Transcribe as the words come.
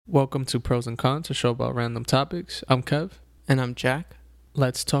Welcome to Pros and Cons, a show about random topics. I'm Kev. And I'm Jack.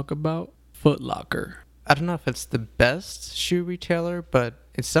 Let's talk about Foot Locker. I don't know if it's the best shoe retailer, but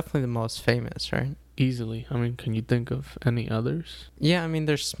it's definitely the most famous, right? Easily. I mean, can you think of any others? Yeah, I mean,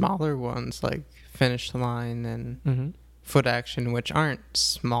 there's smaller ones like Finish Line and Foot Action, which aren't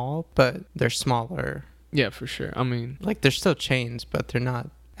small, but they're smaller. Yeah, for sure. I mean, Like, they're still chains, but they're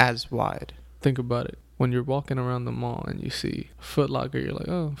not as wide. think about it. When you're walking around the mall and you see Foot Locker, you're like,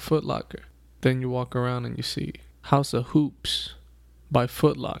 oh, Foot Locker. Then you walk around and you see House of Hoops by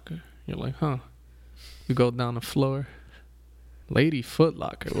Foot Locker. You're like, huh. You go down the floor. Lady Foot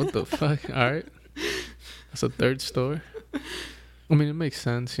Locker. What the fuck? All right. That's a third store. I mean, it makes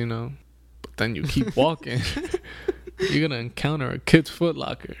sense, you know. But then you keep walking. You're going to encounter a kid's Foot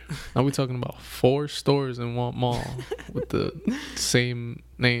Locker. Now we're talking about 4 stores in one mall with the same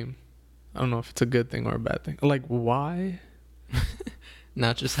name. I don't know if it's a good thing or a bad thing. Like, why?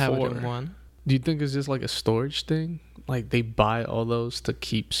 Not just have it 4. in one. Do you think it's just like a storage thing? Like, they buy all those to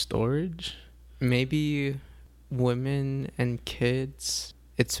keep storage? Maybe women and kids,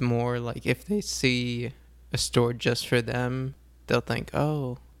 it's more like if they see a store just for them, they'll think,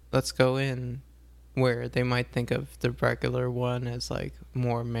 oh, let's go in. Where they might think of the regular one as like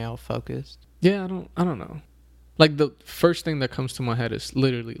more male focused. Yeah, I don't know. Like, the first thing that comes to my head is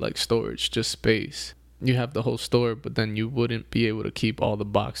literally like storage, just space. You have the whole store, but then you wouldn't be able to keep all the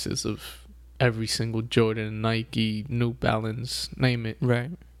boxes of every single Jordan, Nike, New Balance, name it. Right.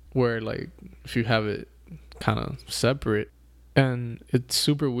 Where, like, if you have it kind of separate. And it's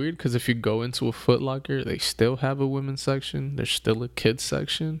super weird because if you go into a Foot Locker, they still have a women's section. There's still a kids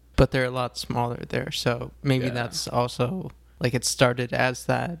section. But they're a lot smaller there. So maybe that's also like it started as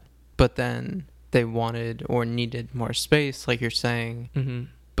that, but then they wanted or needed more space, like you're saying. Mm-hmm.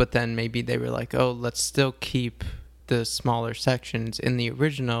 But then maybe they were like, oh, let's still keep the smaller sections in the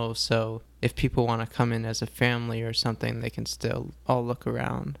original. So if people want to come in as a family or something, they can still all look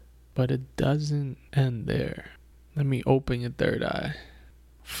around. But it doesn't end there. Let me open your third eye.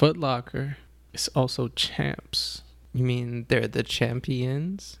 Foot Locker is also champs. You mean they're the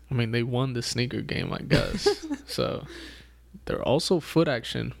champions? I mean, they won the sneaker game, I guess. So they're also Foot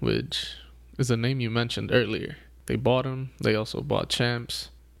Action, which is a name you mentioned earlier. They bought them. They also bought champs.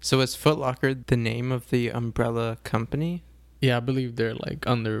 So is Foot Locker the name of the umbrella company? Yeah, I believe they're like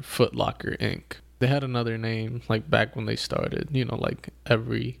under Foot Locker Inc. They had another name like back when they started. You know, like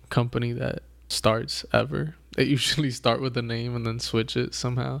every company that starts ever. They usually start with a name and then switch it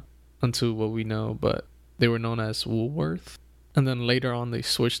somehow unto what we know. But they were known as Woolworth. And then later on they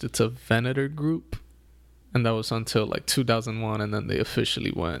switched it to Venator Group. And that was until like 2001. And then they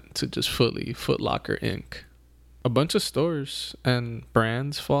officially went to just fully Foot Locker Inc. A bunch of stores and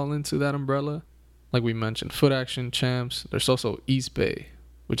brands fall into that umbrella. Like we mentioned, Foot Action, Champs. There's also East Bay,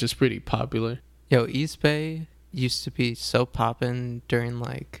 which is pretty popular. Yo, East Bay used to be so poppin' during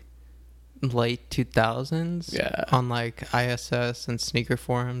like late 2000s. Yeah. On like ISS and sneaker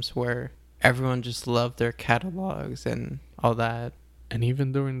forums where everyone just loved their catalogs and all that. And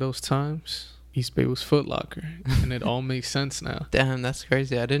even during those times, East Bay was Foot Locker. And it all makes sense now. Damn, that's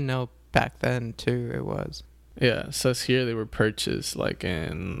crazy. I didn't know back then too it was. Yeah, it says here they were purchased like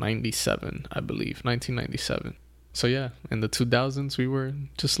in 97, I believe, 1997. So yeah, in the 2000s, we were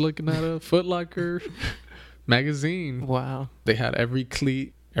just looking at a Foot Locker magazine. Wow. They had every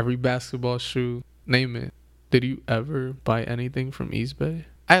cleat, every basketball shoe, name it. Did you ever buy anything from East Bay?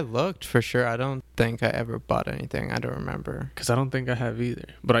 I looked for sure. I don't think I ever bought anything. I don't remember. Because I don't think I have either.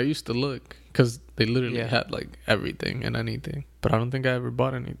 But I used to look because they literally Yeah. had like everything and anything. But I don't think I ever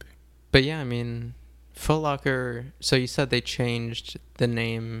bought anything. But yeah, I mean, Foot Locker, so you said they changed the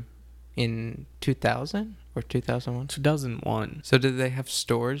name in 2000 or 2001? 2001. So did they have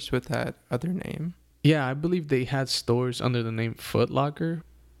stores with that other name? Yeah, I believe they had stores under the name Foot Locker.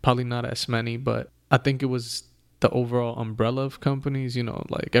 Probably not as many, but I think it was the overall umbrella of companies, you know,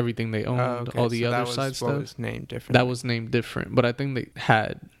 like everything they owned, all the other side stuff. That was named different. That was named different, but I think they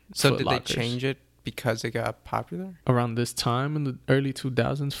had So Foot did Lockers. they change it because it got popular? Around this time in the early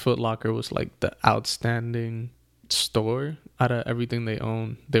 2000s, Foot Locker was like the outstanding store out of everything they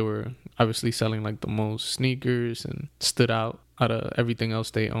owned. They were obviously selling like the most sneakers and stood out of everything else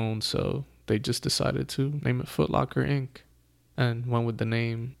they owned. So they just decided to name it Foot Locker Inc. and went with the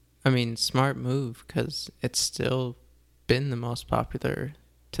name. I mean, smart move because it's still been the most popular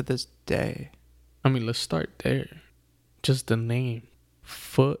to this day. I mean, let's start there. Just the name,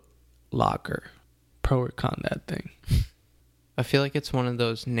 Foot Locker. Pro or con that thing? I feel like it's one of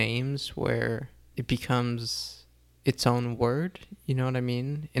those names where it becomes its own word. You know what I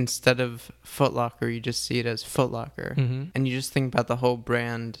mean? Instead of Foot Locker, you just see it as Foot Locker. Mm-hmm. And you just think about the whole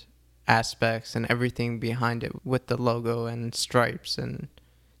brand aspects and everything behind it with the logo and stripes and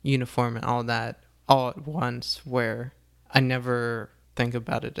uniform and all that all at once, where I never think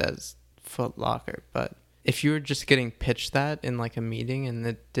about it as Foot Locker. But if you were just getting pitched that in like a meeting and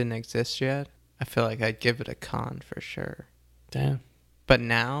it didn't exist yet, I feel like I'd give it a con for sure. Damn. But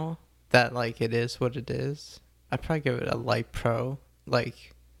now that like it is what it is, I'd probably give it a light pro.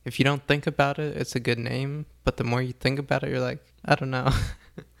 Like, if you don't think about it, it's a good name. But the more you think about it, you're like, I don't know.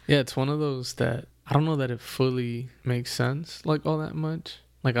 Yeah, it's one of those that I don't know that it fully makes sense like all that much.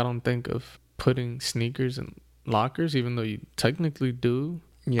 Like, I don't think of putting sneakers in lockers, even though you technically do.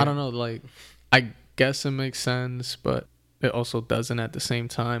 Yeah. I don't know, like, I guess it makes sense, but it also doesn't at the same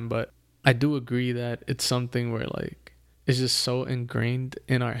time. But I do agree that it's something where, like, it's just so ingrained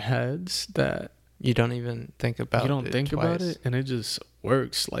in our heads that You don't even think about it. you don't think twice. about it, and it just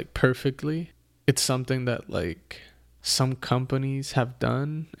works, like, perfectly. It's something that, like, some companies have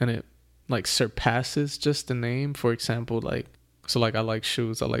done, and it, like, surpasses just the name. For example, like, so, like, I like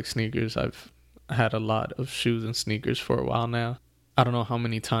shoes, I like sneakers. I've had a lot of shoes and sneakers for a while now. I don't know how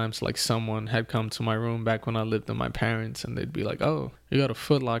many times, like, someone had come to my room back when I lived with my parents, and they'd be like, oh, you got a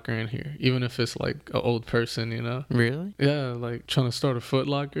Foot Locker in here, even if it's like an old person, you know? Really? Yeah, like trying to start a Foot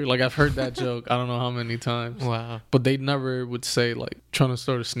Locker. Like, I've heard that joke I don't know how many times. Wow. But they never would say, like, trying to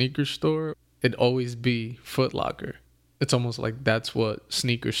start a sneaker store. It'd always be Foot Locker. It's almost like that's what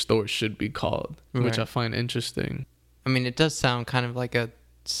sneaker stores should be called, which Right. I find interesting. I mean, it does sound kind of like a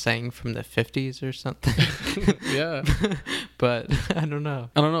saying from the 50s or something. Yeah. But I don't know.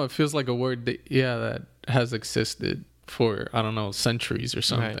 I don't know. It feels like a word that, yeah, that has existed for, I don't know, centuries or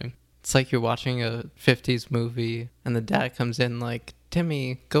something. It's like you're watching a 50s movie and the dad comes in like,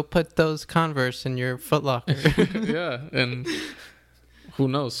 Timmy, go put those Converse in your Foot Locker. Yeah. And who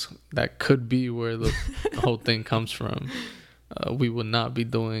knows? That could be where the whole thing comes from. We would not be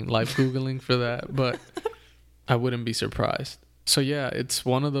doing live Googling for that, but I wouldn't be surprised. So yeah, it's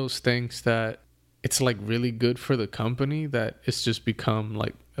one of those things that it's like really good for the company that it's just become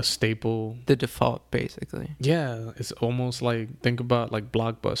like a staple. The default, basically. Yeah, it's almost like, think about like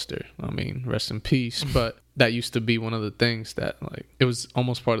Blockbuster. I mean, rest in peace. But that used to be one of the things that, like, it was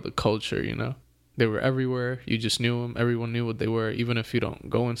almost part of the culture, you know? They were everywhere. You just knew them. Everyone knew what they were, even if you don't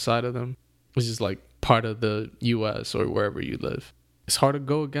go inside of them. It's just like part of the U.S. or wherever you live. It's hard to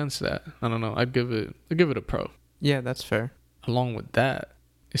go against that. I don't know. I'd give it a pro. Yeah, that's fair. Along with that,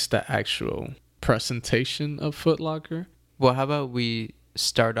 it's the actual presentation of Foot Locker. Well, how about we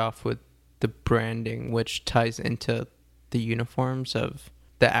start off with the branding, which ties into the uniforms of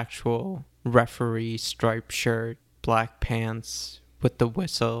the actual referee striped shirt, black pants with the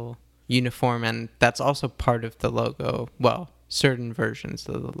whistle uniform, and that's also part of the logo. Well, certain versions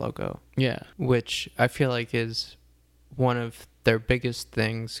of the logo, Yeah. which I feel like is one of their biggest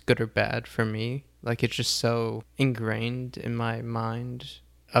things, good or bad, for me. Like, it's just so ingrained in my mind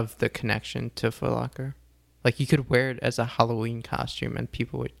of the connection to Foot Locker. Like, you could wear it as a Halloween costume and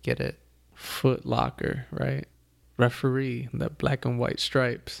people would get it. Foot Locker, right? Referee, the black and white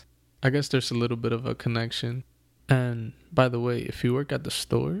stripes. I guess there's a little bit of a connection. And by the way, if you work at the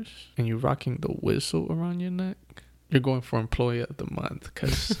stores and you're rocking the whistle around your neck, you're going for Employee of the Month.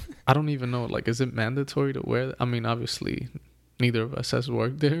 Because I don't even know, like, is it mandatory to wear that? I mean, obviously, neither of us has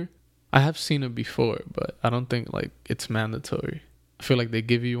worked there. I have seen it before, but I don't think, like, it's mandatory. I feel like they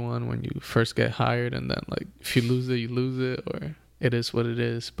give you one when you first get hired, and then, like, if you lose it, you lose it, or it is what it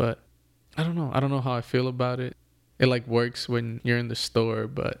is. But I don't know. I don't know how I feel about it. It, like, works when you're in the store,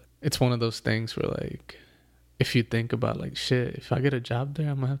 but it's one of those things where, like, if you think about, like, shit, if I get a job there,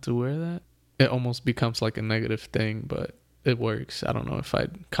 I'm gonna have to wear that. It almost becomes like a negative thing, but it works. I don't know if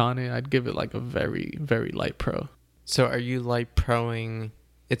I'd con it. I'd give it like a very, very light pro. So are you light proing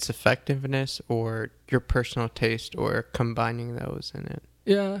its effectiveness or your personal taste, or combining those in it?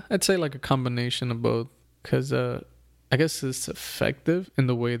 Yeah, I'd say like a combination of both. Because I guess it's effective in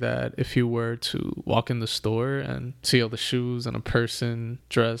the way that if you were to walk in the store and see all the shoes and a person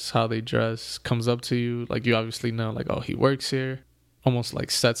dress, how they dress, comes up to you, like, you obviously know, like, oh, he works here. Almost like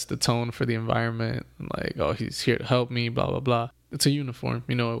sets the tone for the environment. Like, oh, he's here to help me, blah, blah, blah. It's a uniform.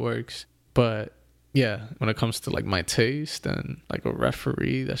 You know, it works. But yeah, when it comes to like my taste and like a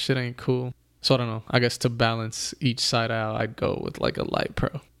referee, that shit ain't cool. So I don't know. I guess to balance each side out, I'd go with like a light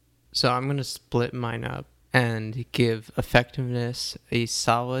pro. So I'm going to split mine up and give effectiveness a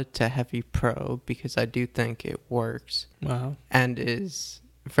solid to heavy pro, because I do think it works Wow. and is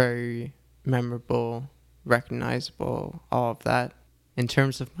very memorable, recognizable, all of that. In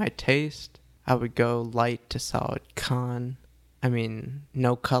terms of my taste, I would go light to solid con. I mean,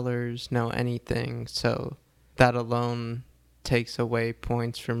 no colors, no anything. So that alone takes away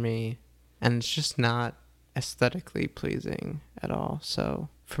points for me. And it's just not aesthetically pleasing at all. So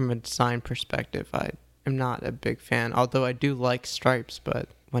from a design perspective, I am not a big fan. Although I do like stripes, but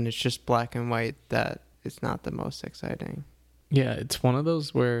when it's just black and white, that is not the most exciting. Yeah, it's one of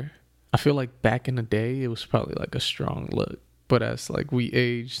those where I feel like back in the day, it was probably like a strong look. But as like we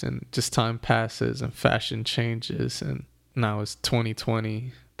aged and just time passes and fashion changes and now it's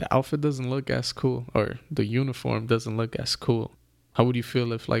 2020, the outfit doesn't look as cool or the uniform doesn't look as cool. How would you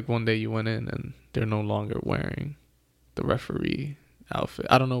feel if like one day you went in and they're no longer wearing the referee outfit?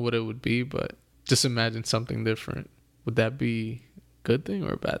 I don't know what it would be, but just imagine something different. Would that be a good thing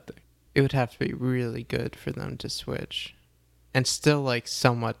or a bad thing? It would have to be really good for them to switch. And still like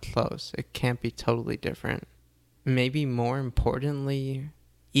somewhat close. It can't be totally different. Maybe more importantly,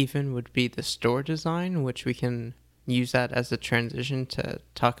 even would be the store design, which we can use that as a transition to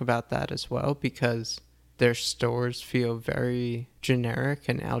talk about that as well, because their stores feel very generic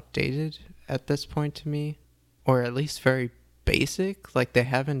and outdated at this point to me, or at least very basic. Like they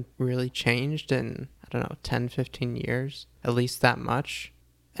haven't really changed in, I don't know, 10, 15 years, at least that much.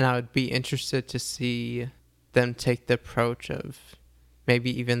 And I would be interested to see them take the approach of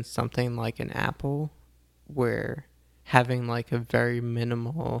maybe even something like an Apple, where having like a very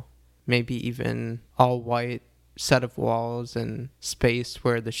minimal, maybe even all white set of walls and space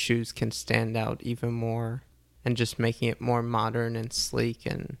where the shoes can stand out even more, and just making it more modern and sleek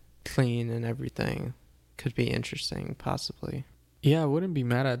and clean and everything could be interesting, possibly. Yeah, I wouldn't be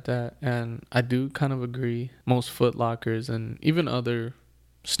mad at that. And I do kind of agree. Most Foot Lockers and even other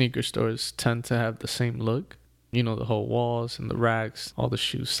sneaker stores tend to have the same look. You know, the whole walls and the racks, all the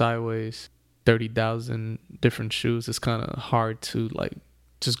shoes sideways, 30,000 different shoes. It's kind of hard to like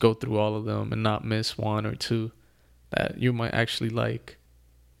just go through all of them and not miss one or two that you might actually like.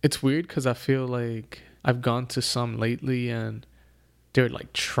 It's weird because I feel like I've gone to some lately and they're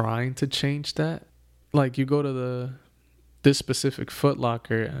like trying to change that. Like you go to this specific Foot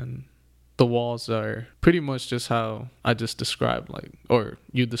Locker and the walls are pretty much just how I just described, like, or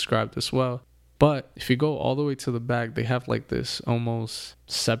you described as well. But if you go all the way to the back, they have like this almost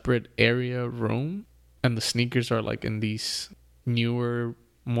separate area room, and the sneakers are like in these newer,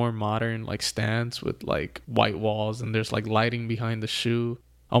 more modern like stands with like white walls, and there's like lighting behind the shoe,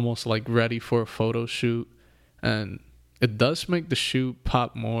 almost like ready for a photo shoot. And it does make the shoe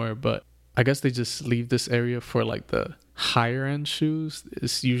pop more, but I guess they just leave this area for like the higher end shoes.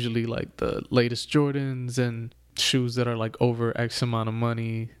 It's usually like the latest Jordans and shoes that are like over X amount of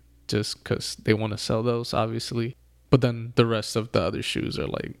money, just because they want to sell those, obviously. But then the rest of the other shoes are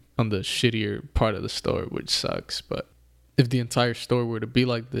like on the shittier part of the store, which sucks. But if the entire store were to be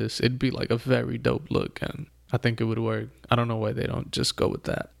like this, it'd be like a very dope look, and I think it would work. I don't know why they don't just go with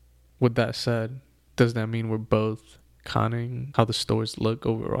that. With that said, does that mean we're both conning how the stores look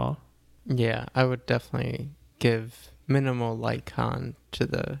overall? Yeah, I would definitely give minimal light con to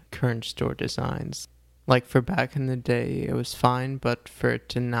the current store designs. Like for back in the day, it was fine, but for it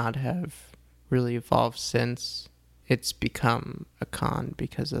to not have really evolved since, it's become a con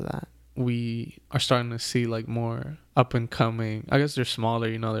because of that. We are starting to see like more up and coming. I guess they're smaller,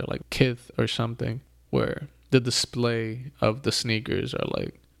 you know, they're like Kith or something, where the display of the sneakers are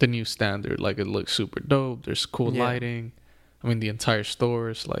like the new standard. Like it looks super dope. There's cool lighting. I mean, the entire store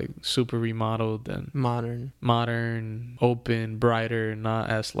is like super remodeled and modern, open, brighter, not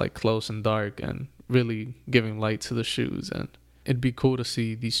as like close and dark, and really giving light to the shoes. And it'd be cool to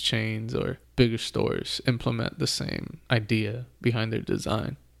see these chains or bigger stores implement the same idea behind their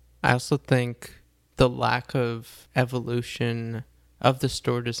design. I also think the lack of evolution of the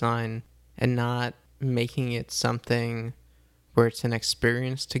store design and not making it something where it's an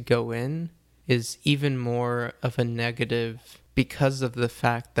experience to go in is even more of a negative because of the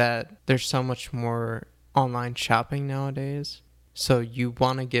fact that there's so much more online shopping nowadays. So you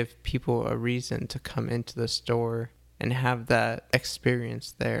want to give people a reason to come into the store and have that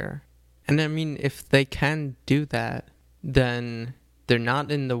experience there. And I mean, if they can do that, then they're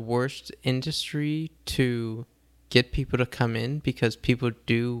not in the worst industry to get people to come in, because people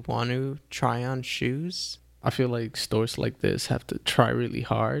do want to try on shoes. I feel like stores like this have to try really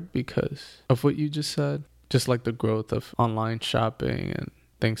hard because of what you just said. Just like the growth of online shopping and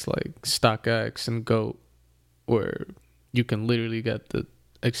things like StockX and GOAT, where you can literally get the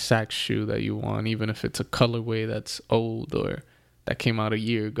exact shoe that you want, even if it's a colorway that's old or that came out a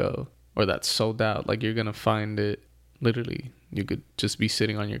year ago or that's sold out. Like you're going to find it literally. You could just be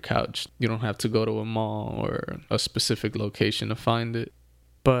sitting on your couch. You don't have to go to a mall or a specific location to find it.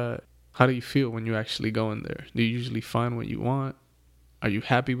 But How do you feel when you actually go in there? Do you usually find what you want? Are you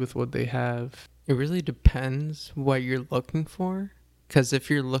happy with what they have? It really depends what you're looking for. Because if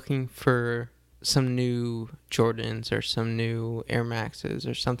you're looking for some new Jordans or some new Air Maxes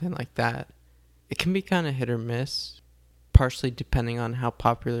or something like that, it can be kind of hit or miss, partially depending on how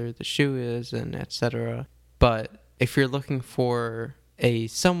popular the shoe is and etc. But if you're looking for a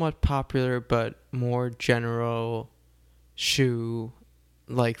somewhat popular but more general shoe,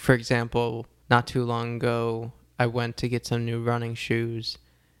 like for example, not too long ago, I went to get some new running shoes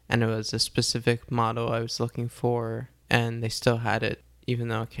and it was a specific model I was looking for and they still had it even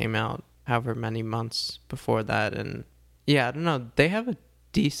though it came out however many months before that. And yeah, I don't know, they have a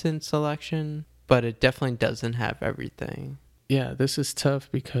decent selection, but it definitely doesn't have everything. Yeah, this is tough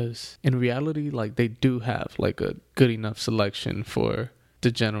because in reality, like they do have like a good enough selection for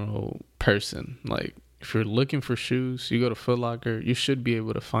the general person. Like if you're looking for shoes, you go to Foot Locker, you should be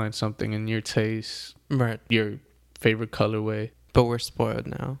able to find something in your taste, Right. your favorite colorway. But we're spoiled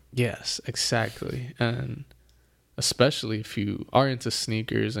now. Yes, exactly. And especially if you are into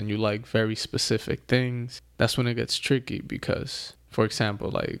sneakers and you like very specific things, that's when it gets tricky because, for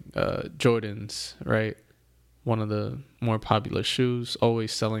example, like Jordans, right? One of the more popular shoes,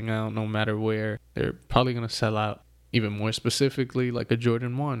 always selling out no matter where. They're probably going to sell out. Even more specifically, like a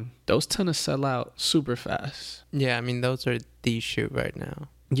Jordan 1. Those tend to sell out super fast. Yeah, I mean, those are the shoe right now.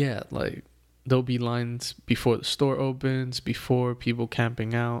 Yeah, like there'll be lines before the store opens, before people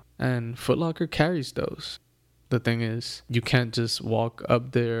camping out, and Foot Locker carries those. The thing is, you can't just walk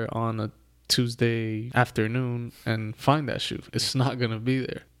up there on a Tuesday afternoon and find that shoe. It's not going to be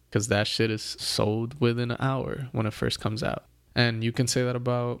there because that shit is sold within an hour when it first comes out. And you can say that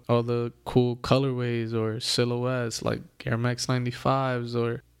about all the cool colorways or silhouettes like Air Max 95s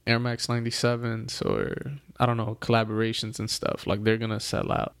or Air Max 97s or, I don't know, collaborations and stuff. Like they're going to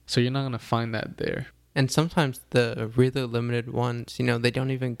sell out. So you're not going to find that there. And sometimes the really limited ones, you know, they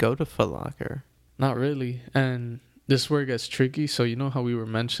don't even go to Foot Locker. Not really. And this is where it gets tricky. So you know how we were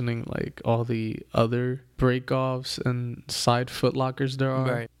mentioning like all the other break-offs and side Foot Lockers there are?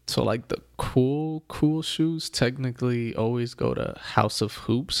 Right. So like the cool shoes technically always go to House of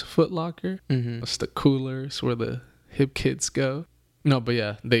Hoops Foot Locker. Mm-hmm. That's the coolers where the hip kids go. No, but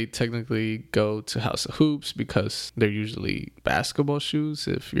yeah, they technically go to House of Hoops because they're usually basketball shoes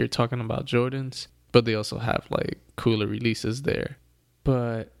if you're talking about Jordans. But they also have like cooler releases there.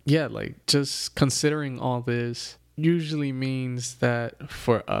 But yeah, like just considering all this usually means that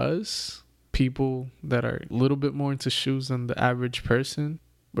for us, people that are a little bit more into shoes than the average person,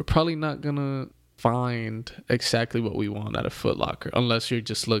 we're probably not gonna find exactly what we want at a Foot Locker unless you're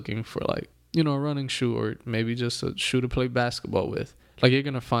just looking for like, you know, a running shoe or maybe just a shoe to play basketball with. Like you're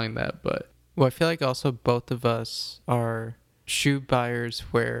gonna find that, but Well, I feel like also both of us are shoe buyers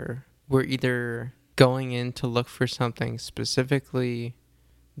where we're either going in to look for something specifically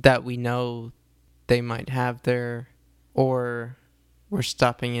that we know they might have there, or we're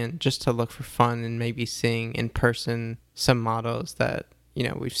stopping in just to look for fun and maybe seeing in person some models that, you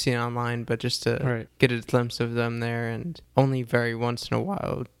know, we've seen online, but just to get a glimpse of them there. And only very once in a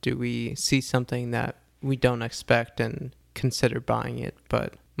while do we see something that we don't expect and consider buying it.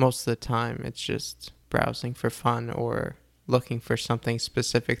 But most of the time it's just browsing for fun or looking for something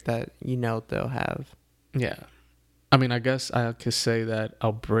specific that you know they'll have. Yeah. I mean, I guess I could say that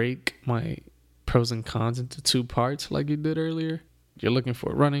I'll break my pros and cons into two parts like you did earlier. You're looking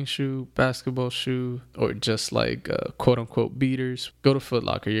for a running shoe, basketball shoe, or just like quote-unquote beaters, go to Foot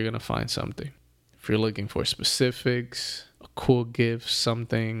Locker, you're going to find something. If you're looking for specifics, a cool gift,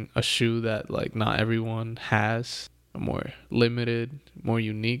 something, a shoe that like not everyone has, a more limited, more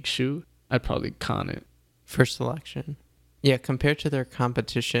unique shoe, I'd probably con it. For selection. Yeah, compared to their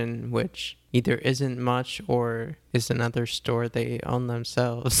competition, which either isn't much or is another store they own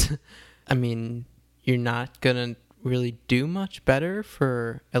themselves. I mean, you're not going to really do much better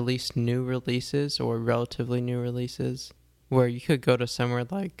for at least new releases or relatively new releases, where you could go to somewhere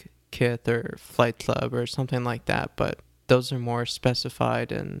like Kith or Flight Club or something like that, but those are more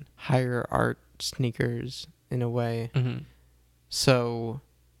specified and higher art sneakers in a way. Mm-hmm. So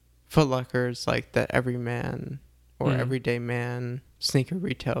Foot Locker is like the everyman or everyday man sneaker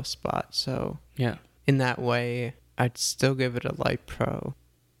retail spot. So yeah, in that way, I'd still give it a light pro.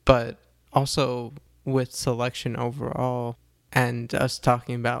 But also with selection overall and us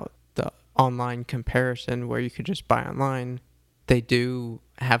talking about the online comparison where you could just buy online, they do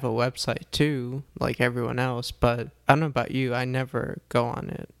have a website too, like everyone else. But I don't know about you, I never go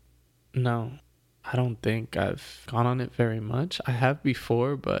on it. No, I don't think I've gone on it very much. I have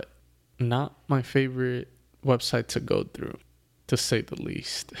before, but not my favorite website to go through. to say the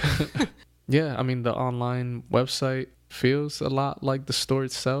least. Yeah, I mean, the online website feels a lot like the store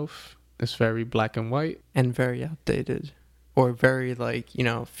itself. It's very black and white. And very outdated. Or very, like,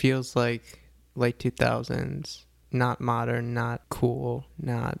 feels like late 2000s. Not modern, not cool,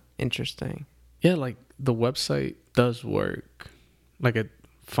 not interesting. Yeah, like the website does work. Like it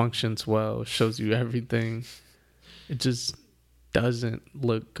functions well, shows you everything. It just doesn't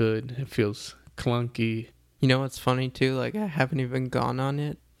look good. It feels clunky. You know what's funny too? Like, I haven't even gone on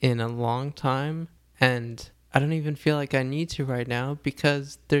it in a long time, and I don't even feel like I need to right now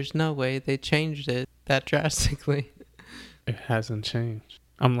because there's no way they changed it that drastically. It hasn't changed.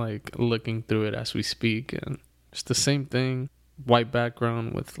 I'm like looking through it as we speak, and it's the same thing. White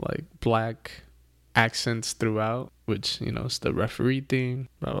background with like black accents throughout, which, is the referee theme,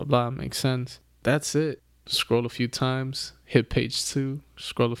 blah, blah, blah, makes sense. That's it. Scroll a few times, hit page 2,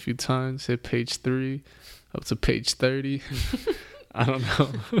 scroll a few times, hit page 3, up to page 30. I don't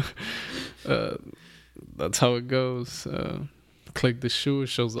know. That's how it goes. Click the shoe, it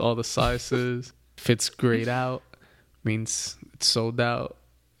shows all the sizes. If it's grayed out, means it's sold out.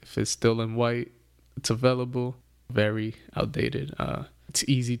 If it's still in white, it's available. Very outdated. It's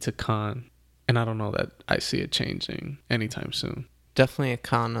easy to con, and I don't know that I see it changing anytime soon. Definitely a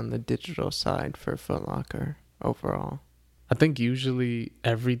con on the digital side for Foot Locker overall. I think usually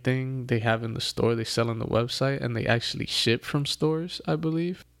everything they have in the store, they sell on the website, and they actually ship from stores, I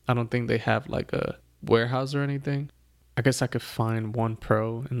believe. I don't think they have like a warehouse or anything. I guess I could find one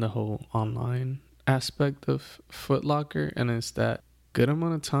pro in the whole online aspect of Foot Locker, and it's that good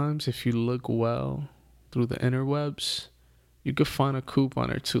amount of times if you look well through the interwebs, you could find a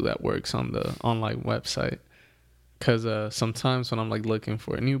coupon or two that works on the online website. Because sometimes when I'm like looking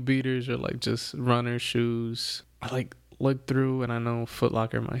for new beaters or like just runner shoes, I like look through and I know Foot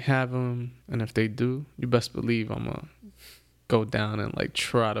Locker might have them. And if they do, you best believe I'm going to go down and like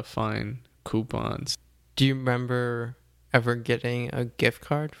try to find coupons. Do you remember ever getting a gift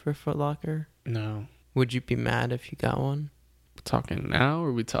card for Foot Locker? No. Would you be mad if you got one? We're talking now, or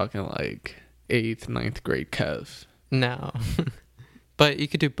are we talking like 8th, 9th grade Kev? No. But you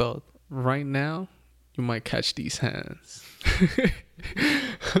could do both. Right now, you might catch these hands.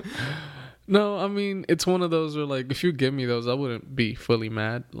 No, I mean, it's one of those where, like, if you give me those, I wouldn't be fully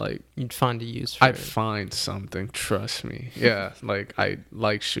mad. Like, you'd find a use for it. I'd find something, trust me. Yeah, like, I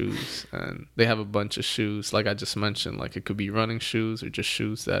like shoes, and they have a bunch of shoes. Like I just mentioned, like, it could be running shoes or just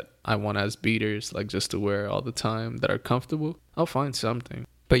shoes that I want as beaters, like, just to wear all the time that are comfortable. I'll find something.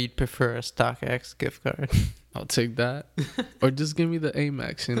 But you'd prefer a StockX gift card? I'll take that. Or just give me the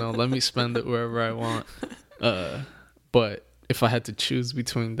Amex, let me spend it wherever I want. But if I had to choose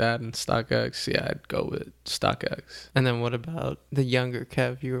between that and StockX, yeah, I'd go with StockX. And then what about the younger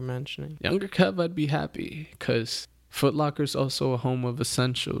Kev you were mentioning? Younger Kev, I'd be happy because Foot Locker's also a home of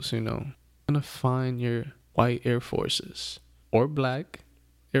essentials, You're going to find your white Air Forces or black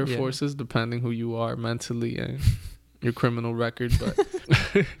Air Forces, depending who you are mentally and your criminal record.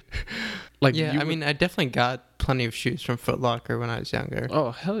 But like, yeah, I mean, I definitely got plenty of shoes from Foot Locker when I was younger.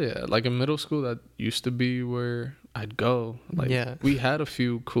 Oh, hell yeah. Like in middle school, that used to be where I'd go. Like, yeah. We had a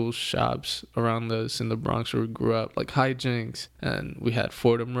few cool shops around us in the Bronx where we grew up, like Hijinks, and we had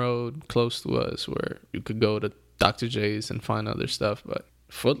Fordham Road close to us where you could go to Dr. J's and find other stuff. But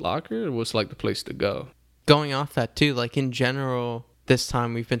Foot Locker was like the place to go. Going off that too, like in general, this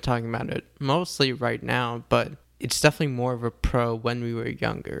time we've been talking about it mostly right now, but it's definitely more of a pro when we were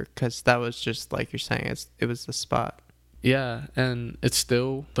younger because that was just like you're saying, it was the spot. Yeah, and it's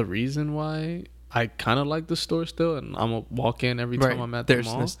still the reason why I kind of like the store still, and I'm going to walk in every time I'm at the mall.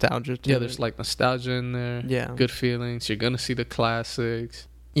 There's nostalgia to Yeah, it. there's like nostalgia in there. Yeah. Good feelings. You're going to see the classics.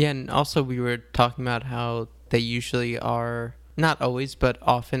 Yeah, and also we were talking about how they usually are, not always, but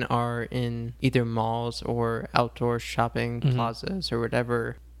often are in either malls or outdoor shopping plazas or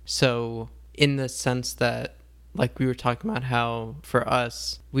whatever. So in the sense that, like we were talking about how for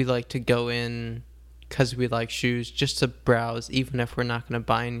us, we like to go in because we like shoes just to browse, even if we're not going to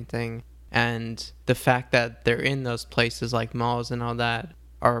buy anything. And the fact that they're in those places like malls and all that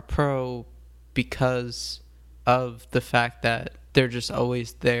are a pro because of the fact that they're just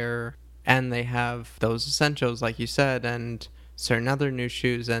always there and they have those essentials, like you said, and certain other new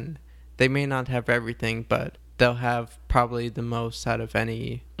shoes. And they may not have everything, but they'll have probably the most out of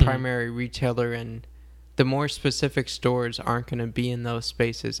any primary retailer, and the more specific stores aren't going to be in those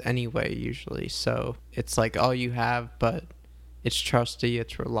spaces anyway, usually. So it's like all you have, but it's trusty,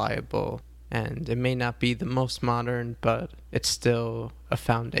 it's reliable, and it may not be the most modern, but it's still a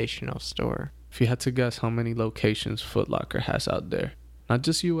foundational store. If you had to guess how many locations Foot Locker has out there, not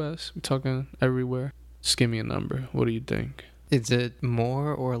just US, we're talking everywhere, just give me a number. What do you think? Is it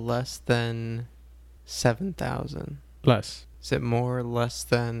more or less than 7,000? Less. Is it more or less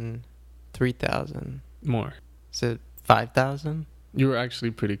than 3,000? More. Is it 5,000? You were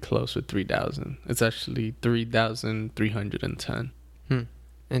actually pretty close with 3,000. It's actually 3,310.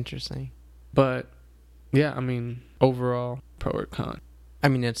 Interesting. But yeah, I mean, overall, pro or con? I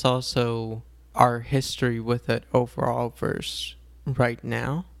mean, it's also our history with it overall versus right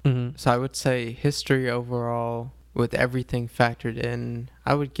now. Mm-hmm. So I would say history overall, with everything factored in,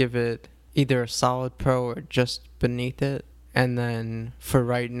 I would give it either a solid pro or just beneath it. And then for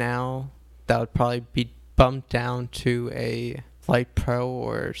right now, that would probably be bumped down to a light pro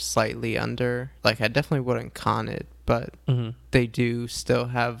or slightly under. Like, I definitely wouldn't con it, but they do still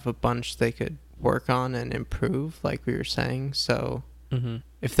have a bunch they could work on and improve, like we were saying. So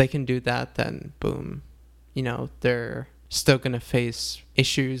if they can do that, then boom, they're still going to face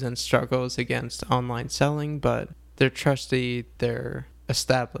issues and struggles against online selling, but they're trusty, they're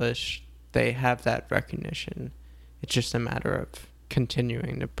established, they have that recognition. It's just a matter of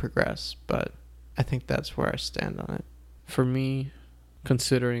continuing to progress, but I think that's where I stand on it. For me,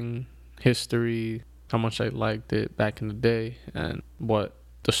 considering history, how much I liked it back in the day, and what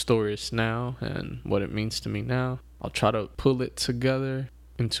the store is now, and what it means to me now, I'll try to pull it together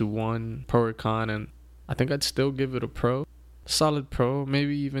into one pro or con, and I think I'd still give it a pro. Solid pro,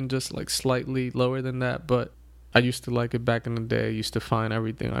 maybe even just like slightly lower than that, but I used to like it back in the day. I used to find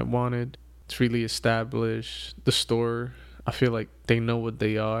everything I wanted. It's really established. The store, I feel like they know what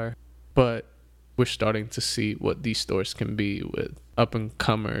they are, but we're starting to see what these stores can be with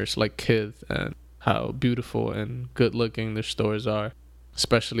up-and-comers like Kith, and how beautiful and good-looking their stores are,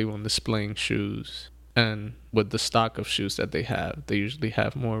 especially when displaying shoes. And with the stock of shoes that they usually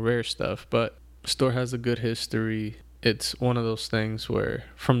have more rare stuff, but the store has a good history. It's one of those things where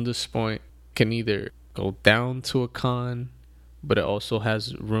from this point can either go down to a con, but it also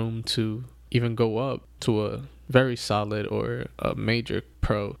has room to even go up to a very solid or a major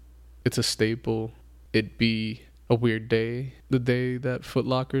pro. It's a staple. It'd be a weird day, the day that Foot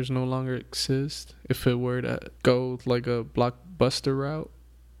Lockers no longer exist, if it were to go like a Blockbuster route.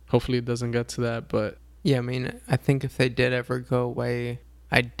 Hopefully it doesn't get to that, but yeah, I mean, I think if they did ever go away,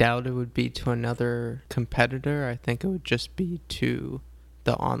 I doubt it would be to another competitor. I think it would just be to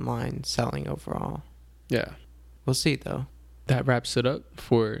the online selling overall. Yeah. We'll see, though. That wraps it up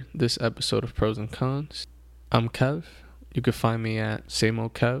for this episode of Pros and Cons. I'm Kev. You can find me at Same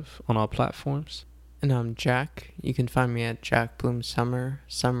Old Kev on all platforms. And I'm Jack. You can find me at Jack Bloom Summer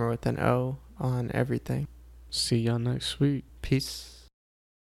with an O, on everything. See y'all next week. Peace.